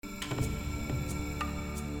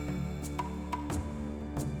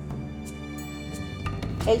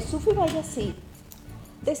El Sufi Bayazid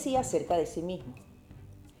decía acerca de sí mismo: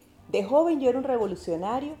 de joven yo era un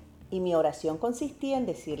revolucionario y mi oración consistía en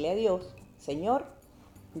decirle a Dios: Señor,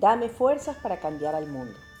 dame fuerzas para cambiar al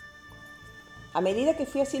mundo. A medida que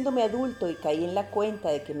fui haciéndome adulto y caí en la cuenta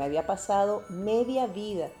de que me había pasado media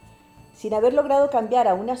vida sin haber logrado cambiar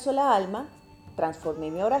a una sola alma,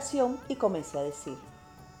 transformé mi oración y comencé a decir: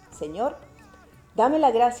 Señor, dame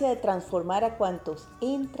la gracia de transformar a cuantos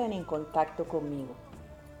entran en contacto conmigo,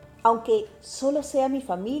 aunque solo sea a mi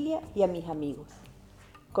familia y a mis amigos.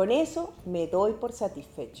 Con eso me doy por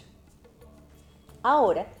satisfecho.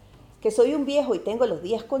 Ahora que soy un viejo y tengo los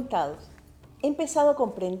días contados, he empezado a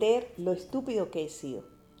comprender lo estúpido que he sido.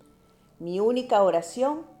 Mi única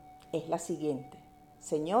oración es la siguiente: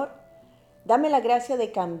 Señor, dame la gracia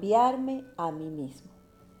de cambiarme a mí mismo.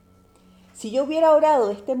 Si yo hubiera orado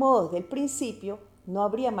de este modo desde el principio, no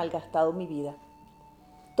habría malgastado mi vida.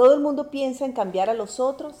 Todo el mundo piensa en cambiar a los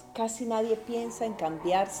otros, casi nadie piensa en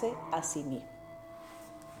cambiarse a sí mismo.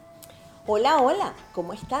 Hola, hola,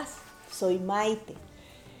 ¿cómo estás? Soy Maite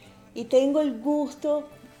y tengo el gusto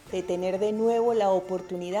de tener de nuevo la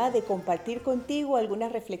oportunidad de compartir contigo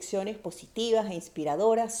algunas reflexiones positivas e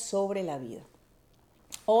inspiradoras sobre la vida.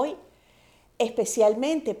 Hoy,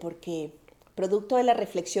 especialmente porque, producto de la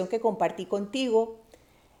reflexión que compartí contigo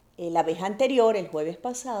la vez anterior, el jueves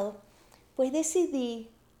pasado, pues decidí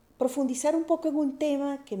profundizar un poco en un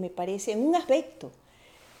tema que me parece, en un aspecto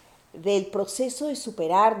del proceso de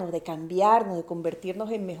superarnos, de cambiarnos, de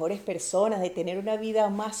convertirnos en mejores personas, de tener una vida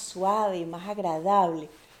más suave, más agradable,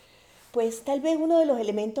 pues tal vez uno de los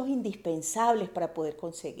elementos indispensables para poder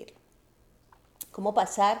conseguirlo. Cómo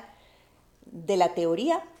pasar de la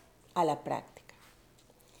teoría a la práctica.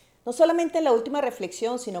 No solamente en la última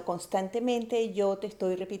reflexión, sino constantemente yo te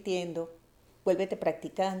estoy repitiendo: vuélvete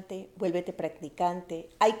practicante,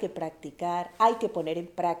 hay que practicar, hay que poner en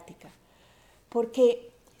práctica.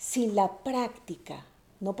 Porque sin la práctica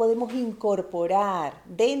no podemos incorporar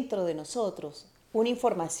dentro de nosotros una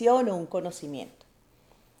información o un conocimiento.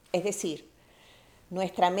 Es decir,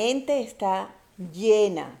 nuestra mente está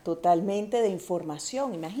llena totalmente de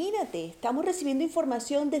información. Imagínate, estamos recibiendo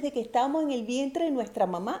información desde que estamos en el vientre de nuestra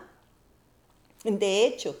mamá. De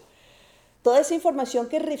hecho, toda esa información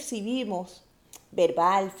que recibimos,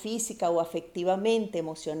 verbal, física o afectivamente,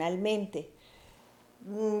 emocionalmente,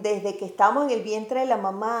 desde que estamos en el vientre de la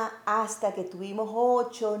mamá hasta que tuvimos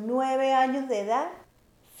 8, 9 años de edad,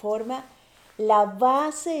 forma la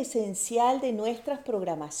base esencial de nuestras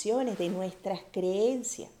programaciones, de nuestras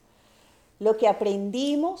creencias. Lo que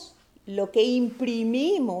aprendimos, lo que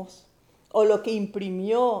imprimimos o lo que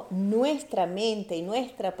imprimió nuestra mente y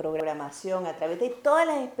nuestra programación a través de todas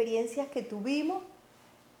las experiencias que tuvimos,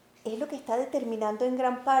 es lo que está determinando en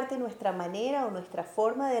gran parte nuestra manera o nuestra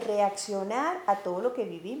forma de reaccionar a todo lo que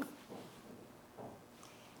vivimos.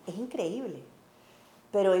 Es increíble.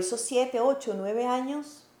 Pero esos 7, 8, 9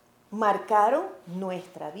 años marcaron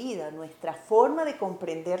nuestra vida, nuestra forma de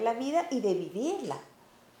comprender la vida y de vivirla.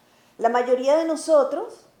 La mayoría de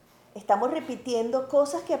nosotros estamos repitiendo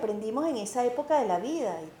cosas que aprendimos en esa época de la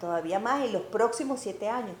vida y todavía más en los próximos 7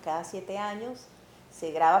 años. Cada 7 años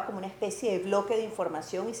se graba como una especie de bloque de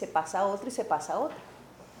información y se pasa a otro y se pasa a otro.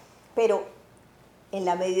 Pero en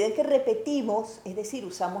la medida en que repetimos, es decir,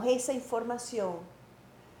 usamos esa información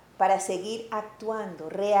para seguir actuando,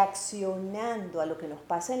 reaccionando a lo que nos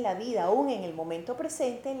pasa en la vida, aún en el momento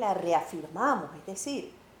presente, la reafirmamos, es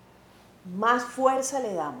decir, más fuerza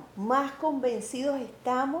le damos, más convencidos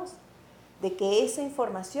estamos de que esa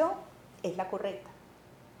información es la correcta,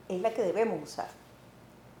 es la que debemos usar.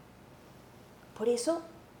 Por eso,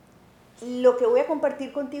 lo que voy a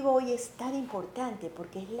compartir contigo hoy es tan importante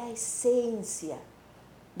porque es la esencia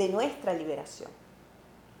de nuestra liberación,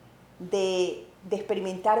 de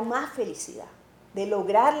experimentar más felicidad, de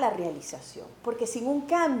lograr la realización. Porque sin un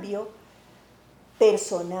cambio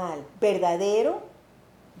personal, verdadero,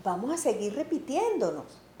 vamos a seguir repitiéndonos,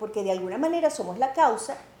 porque de alguna manera somos la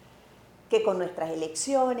causa que con nuestras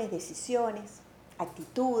elecciones, decisiones,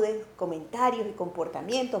 actitudes, comentarios y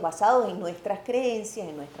comportamientos basados en nuestras creencias,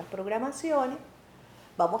 en nuestras programaciones,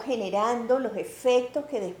 vamos generando los efectos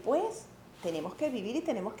que después tenemos que vivir y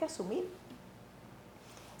tenemos que asumir.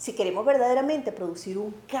 Si queremos verdaderamente producir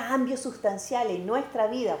un cambio sustancial en nuestra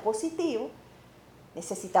vida positivo,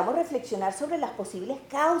 necesitamos reflexionar sobre las posibles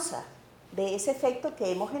causas de ese efecto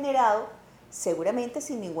que hemos generado, seguramente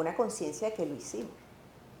sin ninguna conciencia de que lo hicimos.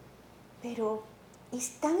 Pero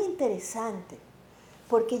es tan interesante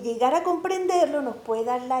porque llegar a comprenderlo nos puede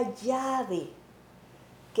dar la llave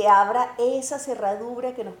que abra esa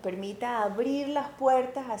cerradura que nos permita abrir las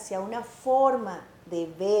puertas hacia una forma de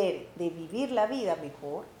ver, de vivir la vida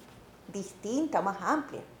mejor, distinta, más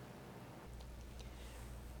amplia.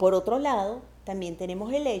 Por otro lado, también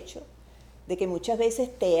tenemos el hecho de que muchas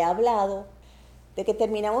veces te he hablado de que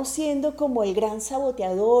terminamos siendo como el gran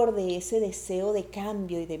saboteador de ese deseo de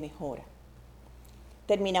cambio y de mejora.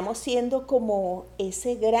 Terminamos siendo como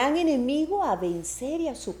ese gran enemigo a vencer y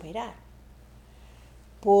a superar.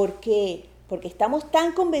 ¿Por qué? Porque estamos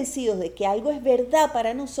tan convencidos de que algo es verdad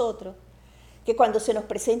para nosotros que cuando se nos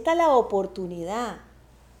presenta la oportunidad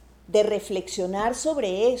de reflexionar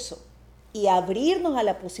sobre eso y abrirnos a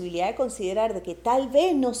la posibilidad de considerar de que tal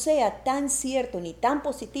vez no sea tan cierto ni tan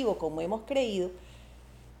positivo como hemos creído,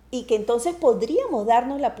 y que entonces podríamos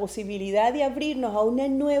darnos la posibilidad de abrirnos a una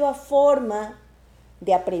nueva forma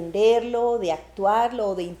de aprenderlo, de actuarlo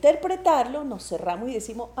o de interpretarlo, nos cerramos y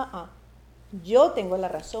decimos, yo tengo la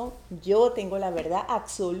razón, yo tengo la verdad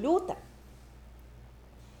absoluta.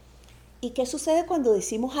 ¿Y qué sucede cuando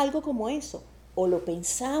decimos algo como eso? O lo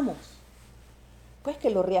pensamos. Pues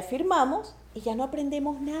que lo reafirmamos y ya no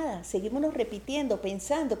aprendemos nada. Seguimos repitiendo,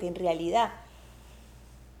 pensando que en realidad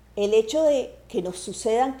el hecho de que nos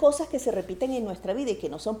sucedan cosas que se repiten en nuestra vida y que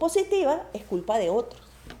no son positivas es culpa de otros.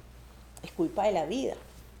 Es culpa de la vida.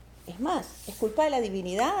 Es más, es culpa de la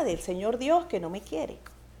divinidad, del Señor Dios que no me quiere.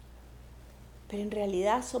 Pero en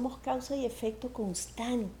realidad somos causa y efecto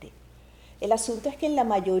constante. El asunto es que en la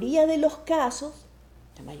mayoría de los casos,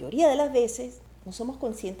 la mayoría de las veces, no somos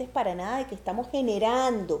conscientes para nada de que estamos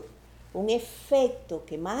generando un efecto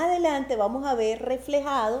que más adelante vamos a ver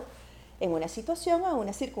reflejado en una situación o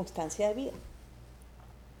una circunstancia de vida.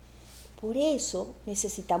 Por eso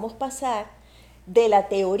necesitamos pasar de la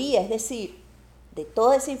teoría, es decir, de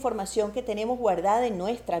toda esa información que tenemos guardada en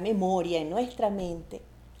nuestra memoria, en nuestra mente,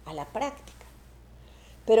 a la práctica.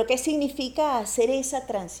 ¿Pero qué significa hacer esa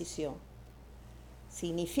transición?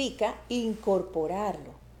 Significa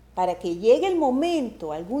incorporarlo para que llegue el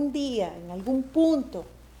momento, algún día, en algún punto,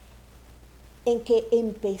 en que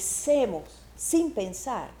empecemos, sin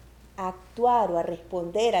pensar, a actuar o a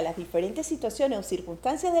responder a las diferentes situaciones o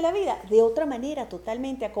circunstancias de la vida de otra manera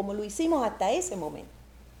totalmente a como lo hicimos hasta ese momento.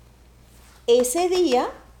 Ese día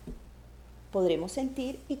podremos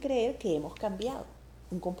sentir y creer que hemos cambiado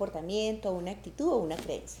un comportamiento, una actitud o una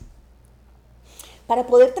creencia. Para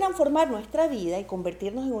poder transformar nuestra vida y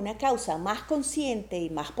convertirnos en una causa más consciente y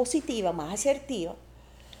más positiva, más asertiva,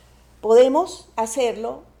 podemos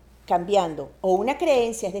hacerlo cambiando o una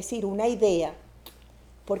creencia, es decir, una idea,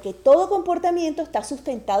 porque todo comportamiento está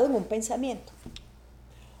sustentado en un pensamiento.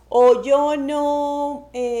 O yo no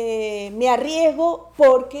me arriesgo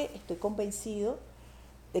porque estoy convencido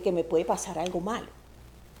de que me puede pasar algo malo.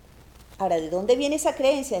 Ahora, ¿de dónde viene esa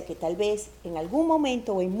creencia de que tal vez en algún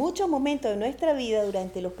momento o en muchos momentos de nuestra vida,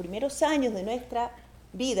 durante los primeros años de nuestra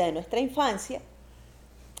vida, de nuestra infancia,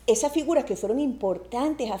 esas figuras que fueron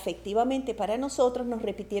importantes afectivamente para nosotros nos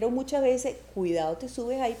repitieron muchas veces, cuidado te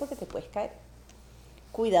subes ahí porque te puedes caer,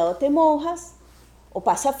 cuidado te mojas o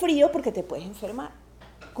pasa frío porque te puedes enfermar,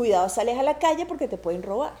 cuidado sales a la calle porque te pueden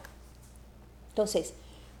robar? Entonces,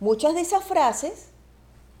 muchas de esas frases,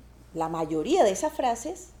 la mayoría de esas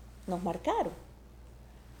frases, nos marcaron.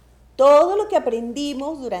 Todo lo que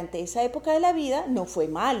aprendimos durante esa época de la vida no fue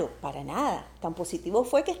malo, para nada. Tan positivo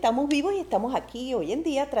fue que estamos vivos y estamos aquí hoy en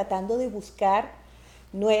día tratando de buscar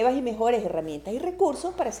nuevas y mejores herramientas y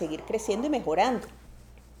recursos para seguir creciendo y mejorando.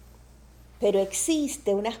 Pero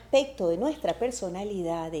existe un aspecto de nuestra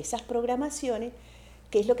personalidad, de esas programaciones,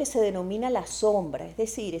 que es lo que se denomina la sombra, es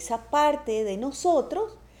decir, esa parte de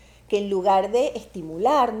nosotros que en lugar de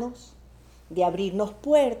estimularnos, de abrirnos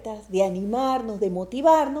puertas, de animarnos, de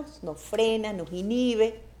motivarnos, nos frena, nos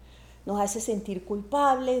inhibe, nos hace sentir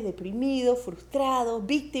culpables, deprimidos, frustrados,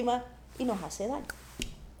 víctimas y nos hace daño.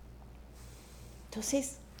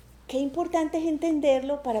 Entonces, qué importante es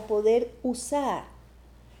entenderlo para poder usar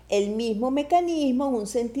el mismo mecanismo en un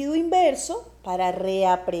sentido inverso para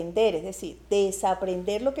reaprender, es decir,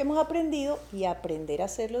 desaprender lo que hemos aprendido y aprender a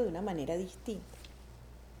hacerlo de una manera distinta.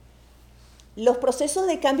 Los procesos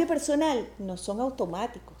de cambio personal no son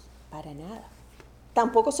automáticos, para nada.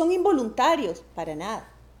 Tampoco son involuntarios, para nada.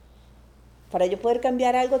 Para yo poder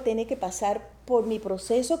cambiar algo tiene que pasar por mi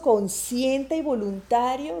proceso consciente y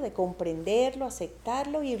voluntario de comprenderlo,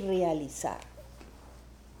 aceptarlo y realizarlo.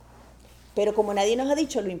 Pero como nadie nos ha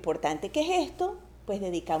dicho lo importante que es esto, pues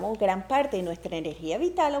dedicamos gran parte de nuestra energía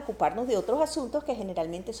vital a ocuparnos de otros asuntos que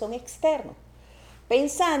generalmente son externos,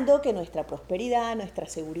 pensando que nuestra prosperidad, nuestra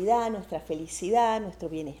seguridad, nuestra felicidad, nuestro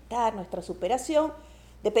bienestar, nuestra superación,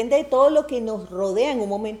 depende de todo lo que nos rodea en un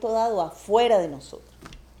momento dado afuera de nosotros.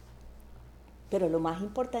 Pero lo más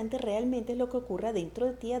importante realmente es lo que ocurra dentro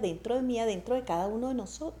de ti, adentro de mí, adentro de cada uno de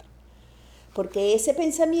nosotros. Porque ese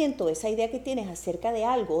pensamiento, esa idea que tienes acerca de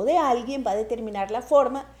algo o de alguien va a determinar la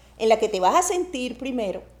forma en la que te vas a sentir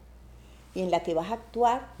primero y en la que vas a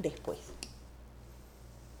actuar después.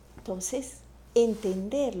 Entonces,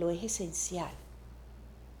 entenderlo es esencial.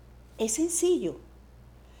 Es sencillo,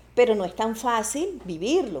 pero no es tan fácil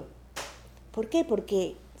vivirlo. ¿Por qué?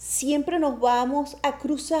 Porque siempre nos vamos a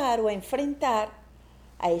cruzar o a enfrentar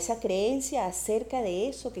a esa creencia acerca de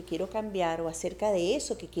eso que quiero cambiar o acerca de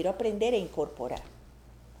eso que quiero aprender e incorporar.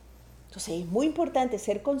 Entonces es muy importante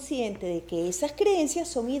ser consciente de que esas creencias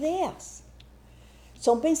son ideas,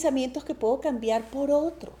 son pensamientos que puedo cambiar por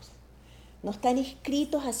otros. No están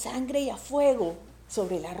escritos a sangre y a fuego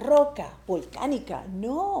sobre la roca volcánica,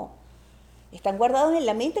 no. Están guardados en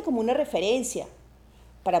la mente como una referencia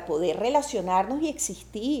para poder relacionarnos y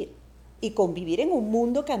existir y convivir en un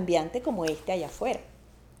mundo cambiante como este allá afuera.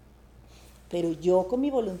 Pero yo con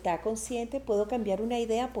mi voluntad consciente puedo cambiar una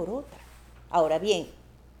idea por otra. Ahora bien,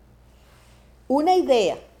 una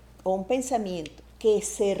idea o un pensamiento que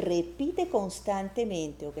se repite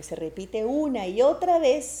constantemente o que se repite una y otra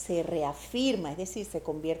vez se reafirma, es decir, se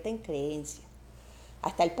convierte en creencia.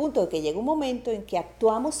 Hasta el punto de que llega un momento en que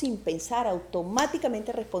actuamos sin pensar,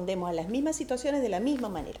 automáticamente respondemos a las mismas situaciones de la misma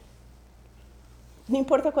manera. No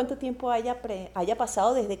importa cuánto tiempo haya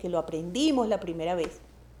pasado desde que lo aprendimos la primera vez,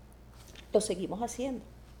 lo seguimos haciendo.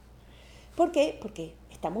 ¿Por qué? Porque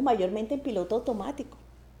estamos mayormente en piloto automático.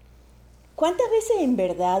 ¿Cuántas veces en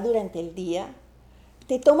verdad durante el día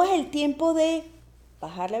te tomas el tiempo de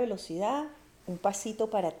bajar la velocidad, un pasito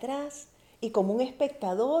para atrás y como un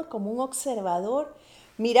espectador, como un observador,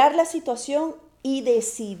 mirar la situación y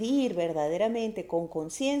decidir verdaderamente con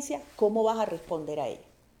conciencia cómo vas a responder a ella?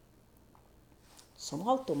 Somos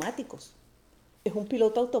automáticos. Es un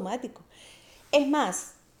piloto automático. Es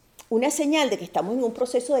más, una señal de que estamos en un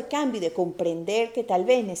proceso de cambio y de comprender que tal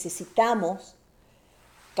vez necesitamos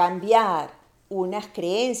cambiar unas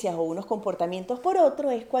creencias o unos comportamientos por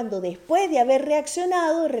otros es cuando después de haber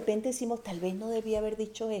reaccionado de repente decimos, tal vez no debía haber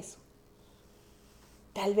dicho eso.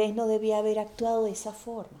 Tal vez no debía haber actuado de esa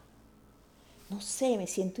forma. No sé, me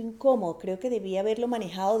siento incómodo, creo que debía haberlo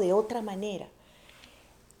manejado de otra manera.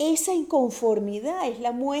 Esa inconformidad es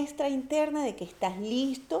la muestra interna de que estás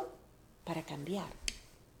listo para cambiar.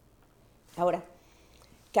 Ahora,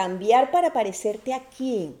 cambiar para parecerte ¿a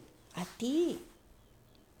quién? A ti,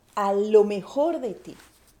 a lo mejor de ti.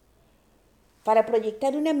 Para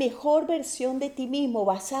proyectar una mejor versión de ti mismo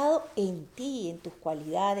basado en ti, en tus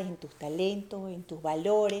cualidades, en tus talentos, en tus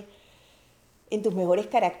valores, en tus mejores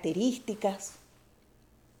características.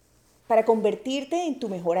 Para convertirte en tu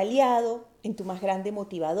mejor aliado, en tu más grande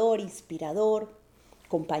motivador, inspirador,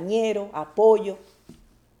 compañero, apoyo.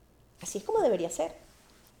 Así es como debería ser.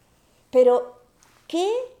 Pero, ¿qué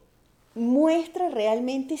muestra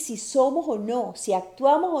realmente si somos o no, si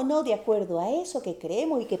actuamos o no de acuerdo a eso que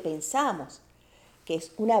creemos y que pensamos, que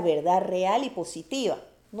es una verdad real y positiva?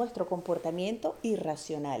 Nuestro comportamiento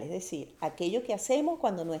irracional, es decir, aquello que hacemos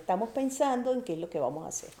cuando no estamos pensando en qué es lo que vamos a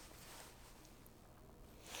hacer.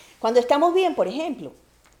 Cuando estamos bien, por ejemplo,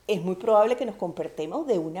 es muy probable que nos comportemos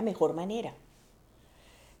de una mejor manera.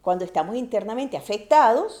 Cuando estamos internamente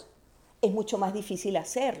afectados, es mucho más difícil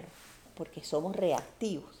hacerlo, porque somos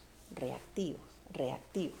reactivos.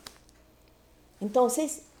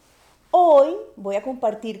 Entonces, hoy voy a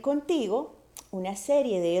compartir contigo una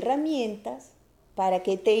serie de herramientas para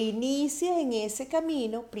que te inicies en ese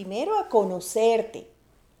camino, primero a conocerte,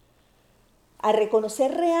 a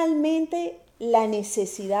reconocer realmente la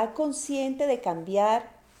necesidad consciente de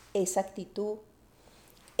cambiar esa actitud,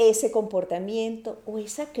 ese comportamiento o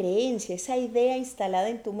esa creencia, esa idea instalada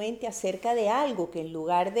en tu mente acerca de algo que en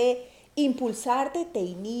lugar de impulsarte te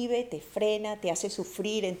inhibe, te frena, te hace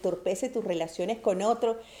sufrir, entorpece tus relaciones con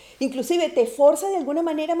otros, inclusive te forza de alguna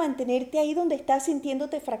manera a mantenerte ahí donde estás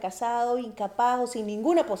sintiéndote fracasado, incapaz o sin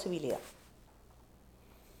ninguna posibilidad.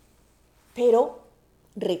 Pero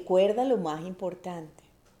recuerda lo más importante.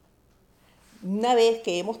 Una vez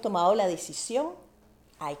que hemos tomado la decisión,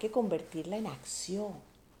 hay que convertirla en acción.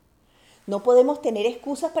 No podemos tener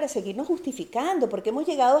excusas para seguirnos justificando, porque hemos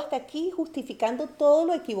llegado hasta aquí justificando todo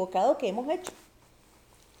lo equivocado que hemos hecho.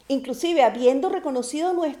 Inclusive, habiendo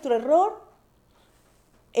reconocido nuestro error,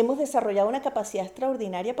 hemos desarrollado una capacidad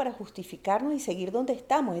extraordinaria para justificarnos y seguir donde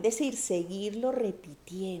estamos, es decir, seguirlo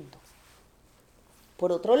repitiendo.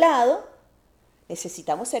 Por otro lado,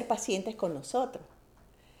 necesitamos ser pacientes con nosotros,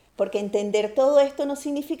 porque entender todo esto no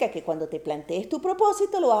significa que cuando te plantees tu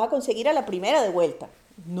propósito lo vas a conseguir a la primera de vuelta.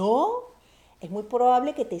 No, Es muy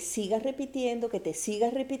probable que te sigas repitiendo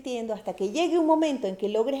hasta que llegue un momento en que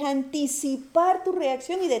logres anticipar tu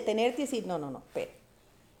reacción y detenerte y decir, no, espera,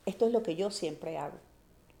 esto es lo que yo siempre hago.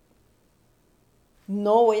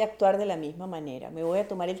 No voy a actuar de la misma manera, me voy a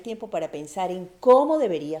tomar el tiempo para pensar en cómo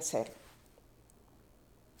debería ser.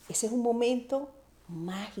 Ese es un momento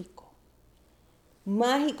mágico,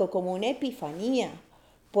 mágico como una epifanía,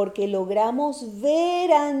 porque logramos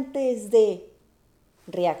ver antes de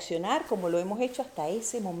reaccionar como lo hemos hecho hasta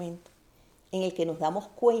ese momento en el que nos damos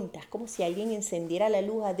cuenta. Es como si alguien encendiera la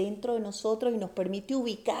luz adentro de nosotros y nos permite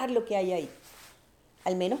ubicar lo que hay ahí,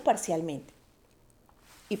 al menos parcialmente.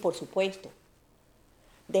 Y por supuesto,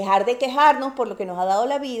 dejar de quejarnos por lo que nos ha dado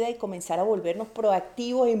la vida y comenzar a volvernos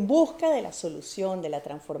proactivos en busca de la solución, de la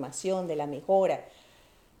transformación, de la mejora,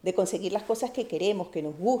 de conseguir las cosas que queremos, que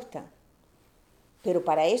nos gustan. Pero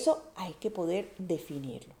para eso hay que poder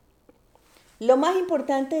definirlo. Lo más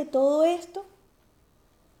importante de todo esto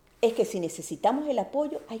es que si necesitamos el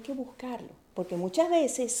apoyo hay que buscarlo, porque muchas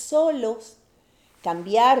veces solos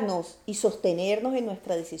cambiarnos y sostenernos en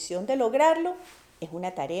nuestra decisión de lograrlo es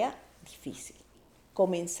una tarea difícil.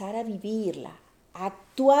 Comenzar a vivirla, a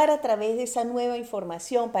actuar a través de esa nueva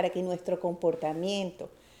información para que nuestro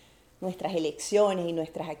comportamiento, nuestras elecciones y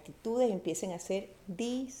nuestras actitudes empiecen a ser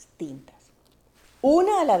distintas.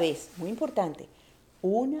 Una a la vez, muy importante,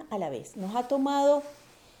 una a la vez. Nos ha tomado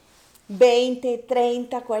 20,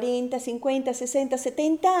 30, 40, 50, 60,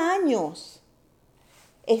 70 años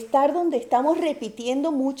estar donde estamos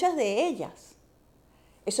repitiendo muchas de ellas.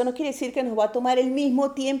 Eso no quiere decir que nos va a tomar el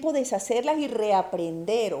mismo tiempo deshacerlas y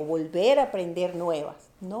reaprender o volver a aprender nuevas.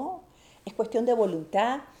 No, es cuestión de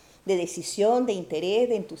voluntad, de decisión, de interés,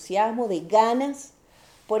 de entusiasmo, de ganas.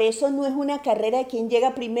 Por eso no es una carrera de quién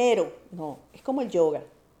llega primero, no, es como el yoga.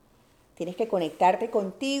 Tienes que conectarte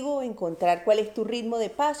contigo, encontrar cuál es tu ritmo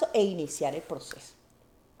de paso e iniciar el proceso.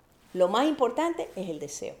 Lo más importante es el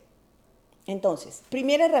deseo. Entonces,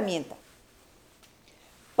 primera herramienta.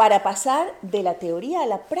 Para pasar de la teoría a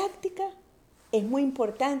la práctica, es muy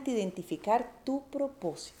importante identificar tu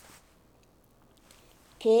propósito.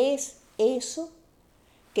 ¿Qué es eso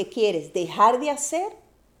que quieres dejar de hacer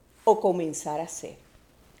o comenzar a hacer?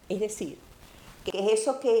 Es decir, ¿qué es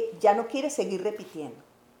eso que ya no quieres seguir repitiendo?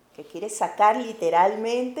 Que quieres sacar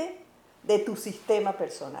literalmente de tu sistema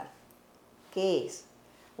personal. ¿Qué es?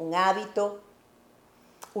 Un hábito,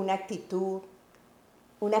 una actitud,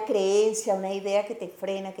 una creencia, una idea que te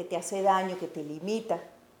frena, que te hace daño, que te limita.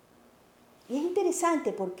 Y es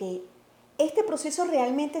interesante porque este proceso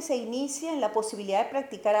realmente se inicia en la posibilidad de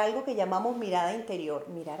practicar algo que llamamos mirada interior,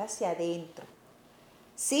 mirar hacia adentro,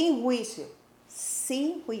 sin juicio,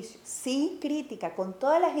 sin crítica, con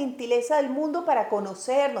toda la gentileza del mundo para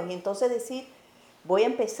conocernos y entonces decir, voy a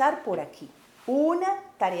empezar por aquí, una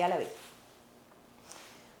tarea a la vez.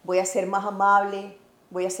 Voy a ser más amable,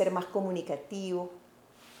 voy a ser más comunicativo,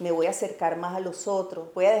 me voy a acercar más a los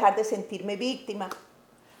otros, voy a dejar de sentirme víctima,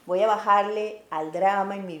 voy a bajarle al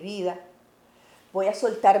drama en mi vida, voy a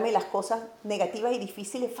soltarme las cosas negativas y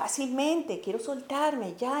difíciles fácilmente, quiero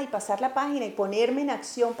soltarme ya y pasar la página y ponerme en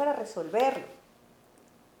acción para resolverlo.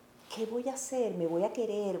 ¿Qué voy a hacer? Me voy a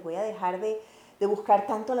querer, voy a dejar de buscar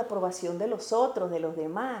tanto la aprobación de los otros, de los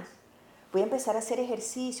demás. Voy a empezar a hacer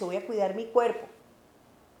ejercicio, voy a cuidar mi cuerpo.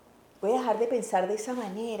 Voy a dejar de pensar de esa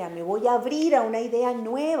manera, me voy a abrir a una idea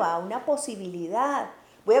nueva, a una posibilidad.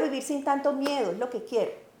 Voy a vivir sin tanto miedo, es lo que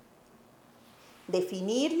quiero.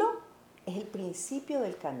 Definirlo es el principio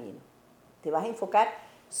del camino. Te vas a enfocar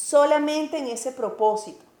solamente en ese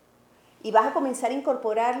propósito y vas a comenzar a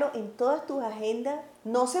incorporarlo en todas tus agendas,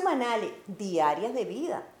 no semanales, diarias de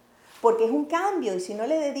vida. Porque es un cambio y si no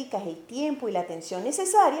le dedicas el tiempo y la atención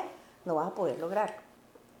necesaria, no vas a poder lograrlo.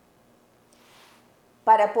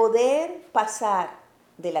 Para poder pasar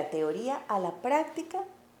de la teoría a la práctica,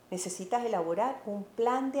 necesitas elaborar un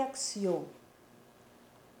plan de acción.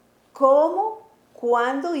 ¿Cómo,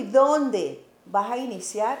 cuándo y dónde vas a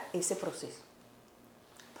iniciar ese proceso?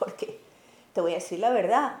 Porque te voy a decir la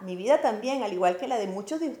verdad, mi vida también, al igual que la de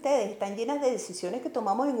muchos de ustedes, están llenas de decisiones que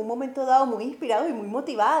tomamos en un momento dado muy inspirados y muy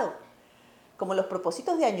motivados, como los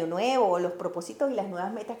propósitos de Año Nuevo o los propósitos y las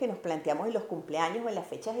nuevas metas que nos planteamos en los cumpleaños o en las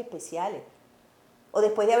fechas especiales. O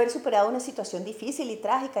después de haber superado una situación difícil y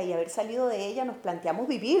trágica y haber salido de ella, nos planteamos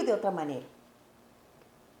vivir de otra manera.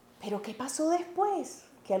 Pero ¿qué pasó después?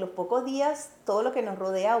 Que a los pocos días todo lo que nos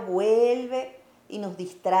rodea vuelve y nos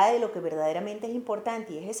distrae de lo que verdaderamente es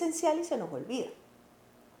importante y es esencial y se nos olvida.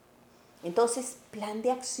 Entonces, plan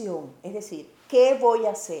de acción, es decir, ¿qué voy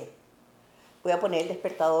a hacer? Voy a poner el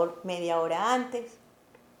despertador media hora antes,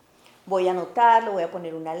 voy a anotarlo, voy a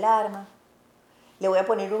poner una alarma. Le voy a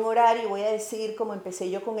poner un horario y voy a decir, como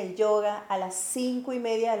empecé yo con el yoga, a las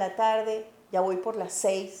 5:30 de la tarde, ya voy por las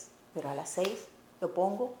 6, pero a las 6 lo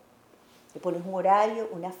pongo. Le pones un horario,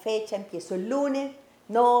 una fecha, empiezo el lunes,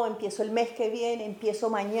 no, empiezo el mes que viene,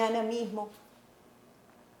 empiezo mañana mismo.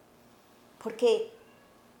 Porque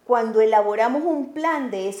cuando elaboramos un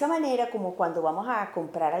plan de esa manera, como cuando vamos a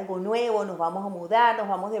comprar algo nuevo, nos vamos a mudar, nos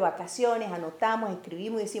vamos de vacaciones, anotamos,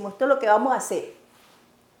 escribimos y decimos, esto es lo que vamos a hacer.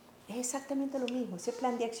 Es exactamente lo mismo, ese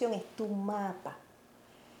plan de acción es tu mapa.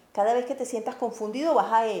 Cada vez que te sientas confundido,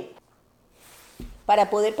 vas a él. Para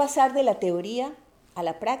poder pasar de la teoría a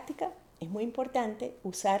la práctica, es muy importante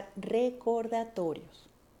usar recordatorios.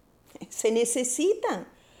 Se necesitan.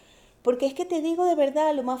 Porque es que te digo de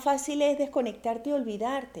verdad, lo más fácil es desconectarte y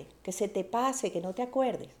olvidarte, que se te pase, que no te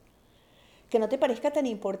acuerdes, que no te parezca tan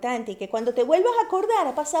importante y que cuando te vuelvas a acordar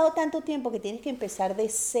ha pasado tanto tiempo que tienes que empezar de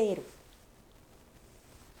cero.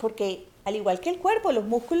 Porque al igual que el cuerpo, los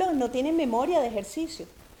músculos no tienen memoria de ejercicio.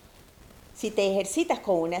 Si te ejercitas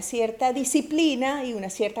con una cierta disciplina y una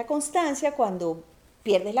cierta constancia, cuando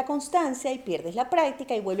pierdes la constancia y pierdes la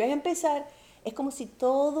práctica y vuelves a empezar, es como si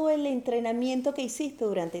todo el entrenamiento que hiciste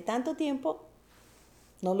durante tanto tiempo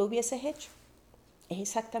no lo hubieses hecho. Es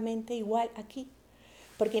exactamente igual aquí.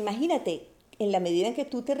 Porque imagínate, en la medida en que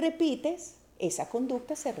tú te repites, esa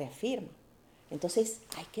conducta se reafirma. Entonces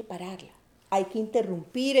hay que pararla. Hay que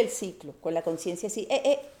interrumpir el ciclo con la conciencia así,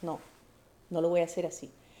 no lo voy a hacer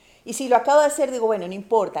así. Y si lo acabo de hacer, digo, bueno, no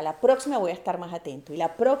importa, la próxima voy a estar más atento. Y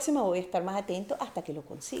la próxima voy a estar más atento hasta que lo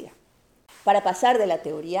consiga. Para pasar de la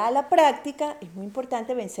teoría a la práctica, es muy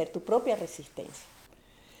importante vencer tu propia resistencia.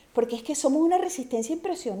 Porque es que somos una resistencia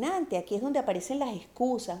impresionante. Aquí es donde aparecen las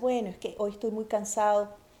excusas. Bueno, es que hoy estoy muy cansado.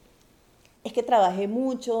 Es que trabajé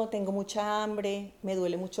mucho, tengo mucha hambre, me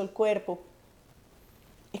duele mucho el cuerpo.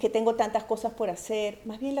 Es que tengo tantas cosas por hacer.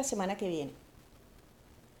 Más bien la semana que viene.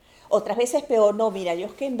 Otras veces peor, no, mira, yo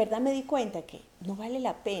es que en verdad me di cuenta que no vale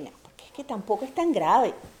la pena. Porque es que tampoco es tan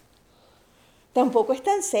grave. Tampoco es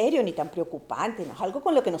tan serio ni tan preocupante, no es algo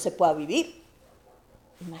con lo que no se pueda vivir.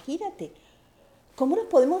 Imagínate, ¿cómo nos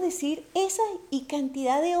podemos decir esa y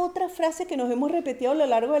cantidad de otras frases que nos hemos repetido a lo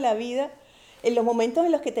largo de la vida en los momentos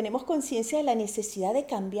en los que tenemos conciencia de la necesidad de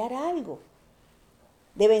cambiar algo,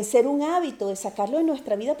 de vencer un hábito, de sacarlo de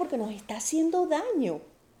nuestra vida porque nos está haciendo daño,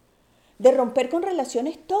 de romper con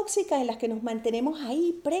relaciones tóxicas en las que nos mantenemos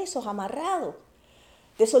ahí presos, amarrados?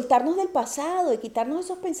 De soltarnos del pasado, de quitarnos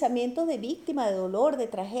esos pensamientos de víctima, de dolor, de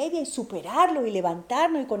tragedia y superarlos y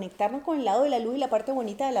levantarnos y conectarnos con el lado de la luz y la parte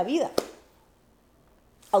bonita de la vida.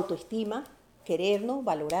 Autoestima, querernos,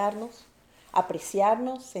 valorarnos,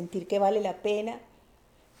 apreciarnos, sentir que vale la pena,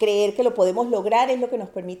 creer que lo podemos lograr es lo que nos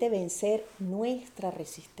permite vencer nuestra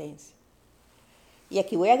resistencia. Y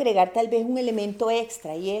aquí voy a agregar tal vez un elemento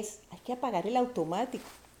extra y es, hay que apagar el automático.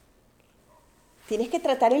 Tienes que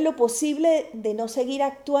tratar en lo posible de no seguir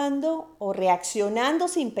actuando o reaccionando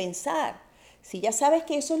sin pensar. Si ya sabes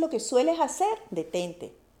que eso es lo que sueles hacer,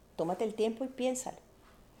 detente, tómate el tiempo y piénsalo.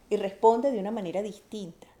 Y responde de una manera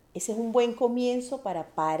distinta. Ese es un buen comienzo para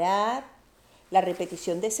parar la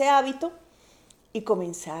repetición de ese hábito y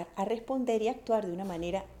comenzar a responder y actuar de una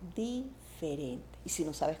manera diferente. Y si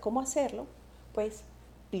no sabes cómo hacerlo, pues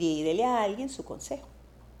pídele a alguien su consejo.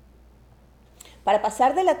 Para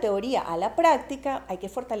pasar de la teoría a la práctica hay que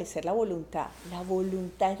fortalecer la voluntad. La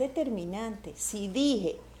voluntad es determinante. Si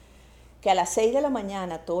dije que a las 6 de la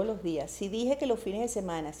mañana todos los días, si dije que los fines de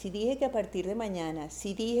semana, si dije que a partir de mañana,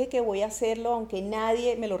 si dije que voy a hacerlo aunque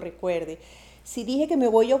nadie me lo recuerde, si dije que me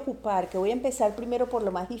voy a ocupar, que voy a empezar primero por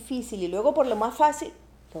lo más difícil y luego por lo más fácil,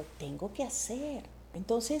 lo tengo que hacer.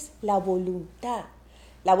 Entonces la voluntad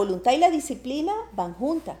y la disciplina van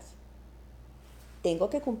juntas.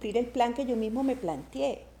 Tengo que cumplir el plan que yo mismo me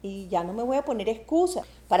planteé y ya no me voy a poner excusas.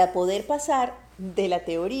 Para poder pasar de la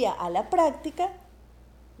teoría a la práctica,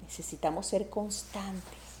 necesitamos ser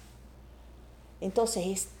constantes. Entonces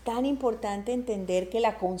es tan importante entender que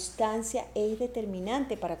la constancia es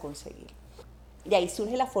determinante para conseguirlo. De ahí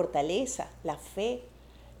surge la fortaleza, la fe,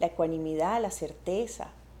 la ecuanimidad, la certeza,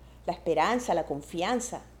 la esperanza, la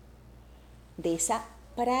confianza de esa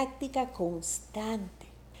práctica constante.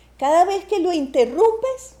 Cada vez que lo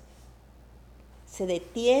interrumpes, se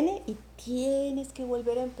detiene y tienes que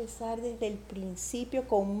volver a empezar desde el principio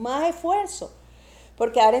con más esfuerzo.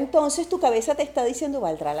 Porque ahora entonces tu cabeza te está diciendo,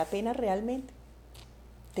 ¿valdrá la pena realmente?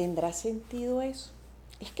 ¿Tendrá sentido eso?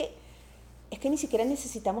 Es que ni siquiera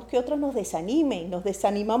necesitamos que otros nos desanimen. Nos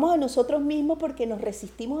desanimamos a nosotros mismos porque nos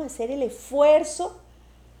resistimos a hacer el esfuerzo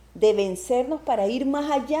de vencernos para ir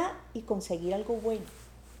más allá y conseguir algo bueno.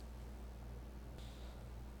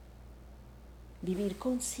 Vivir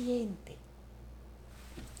consciente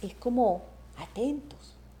es como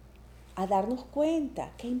atentos a darnos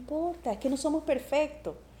cuenta, ¿qué importa? Es que no somos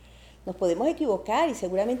perfectos. Nos podemos equivocar y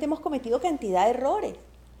seguramente hemos cometido cantidad de errores.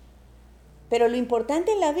 Pero lo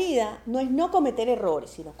importante en la vida no es no cometer errores,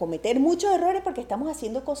 sino cometer muchos errores porque estamos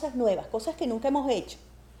haciendo cosas nuevas, cosas que nunca hemos hecho.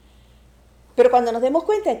 Pero cuando nos demos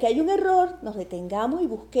cuenta de que hay un error, nos detengamos y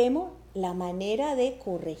busquemos la manera de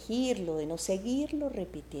corregirlo, de no seguirlo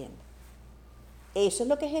repitiendo. Eso es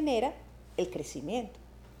lo que genera el crecimiento.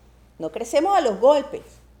 No crecemos a los golpes,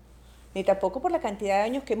 ni tampoco por la cantidad de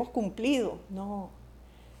años que hemos cumplido, no.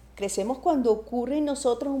 Crecemos cuando ocurre en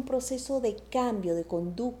nosotros un proceso de cambio, de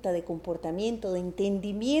conducta, de comportamiento, de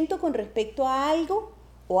entendimiento con respecto a algo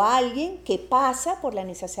o a alguien que pasa por la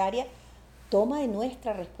necesaria toma de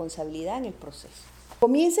nuestra responsabilidad en el proceso.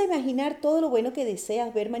 Comienza a imaginar todo lo bueno que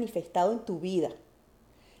deseas ver manifestado en tu vida.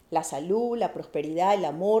 La salud, la prosperidad, el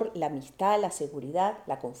amor, la amistad, la seguridad,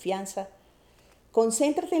 la confianza.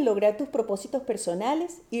 Concéntrate en lograr tus propósitos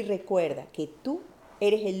personales y recuerda que tú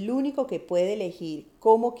eres el único que puede elegir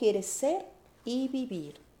cómo quieres ser y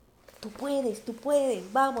vivir. Tú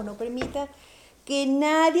puedes, vamos, no permitas que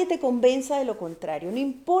nadie te convenza de lo contrario. No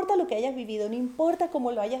importa lo que hayas vivido, no importa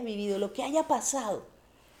cómo lo hayas vivido, lo que haya pasado,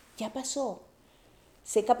 ya pasó.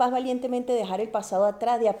 Sé capaz valientemente de dejar el pasado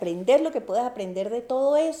atrás, de aprender lo que puedas aprender de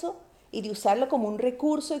todo eso y de usarlo como un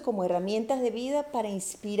recurso y como herramientas de vida para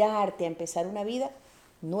inspirarte a empezar una vida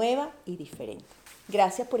nueva y diferente.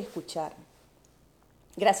 Gracias por escucharme.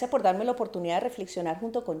 Gracias por darme la oportunidad de reflexionar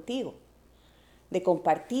junto contigo, de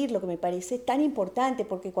compartir lo que me parece tan importante,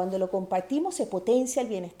 porque cuando lo compartimos se potencia el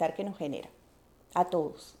bienestar que nos genera. A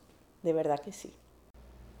todos, de verdad que sí.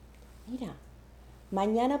 Mira,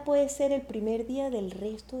 mañana puede ser el primer día del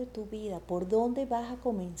resto de tu vida. ¿Por dónde vas a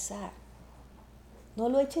comenzar? No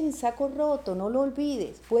lo eches en saco roto, no lo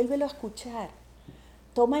olvides, vuélvelo a escuchar.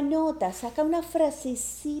 Toma nota, saca una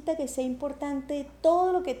frasecita que sea importante de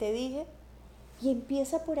todo lo que te dije y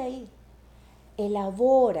empieza por ahí.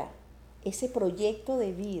 Elabora ese proyecto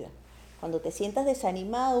de vida. Cuando te sientas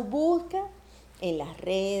desanimado, busca en las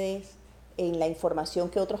redes, en la información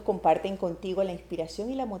que otros comparten contigo, la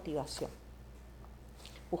inspiración y la motivación.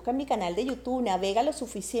 Busca en mi canal de YouTube, navega lo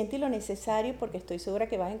suficiente y lo necesario porque estoy segura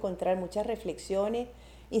que vas a encontrar muchas reflexiones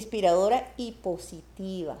inspiradoras y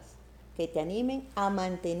positivas que te animen a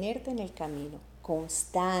mantenerte en el camino,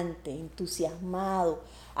 constante, entusiasmado,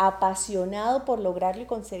 apasionado por lograrlo y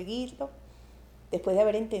conseguirlo, después de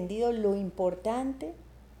haber entendido lo importante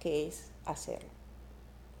que es hacerlo.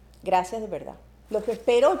 Gracias de verdad. Los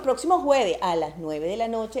espero el próximo jueves a las 9 de la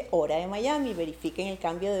noche, hora de Miami. Verifiquen el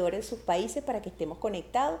cambio de hora de sus países para que estemos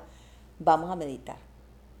conectados. Vamos a meditar.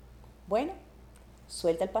 Bueno,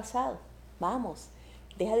 suelta el pasado. Vamos,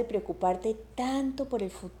 deja de preocuparte tanto por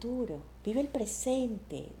el futuro. Vive el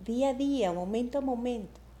presente, día a día, momento a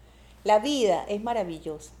momento. La vida es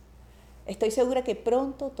maravillosa. Estoy segura que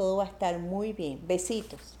pronto todo va a estar muy bien.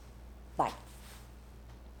 Besitos. Bye.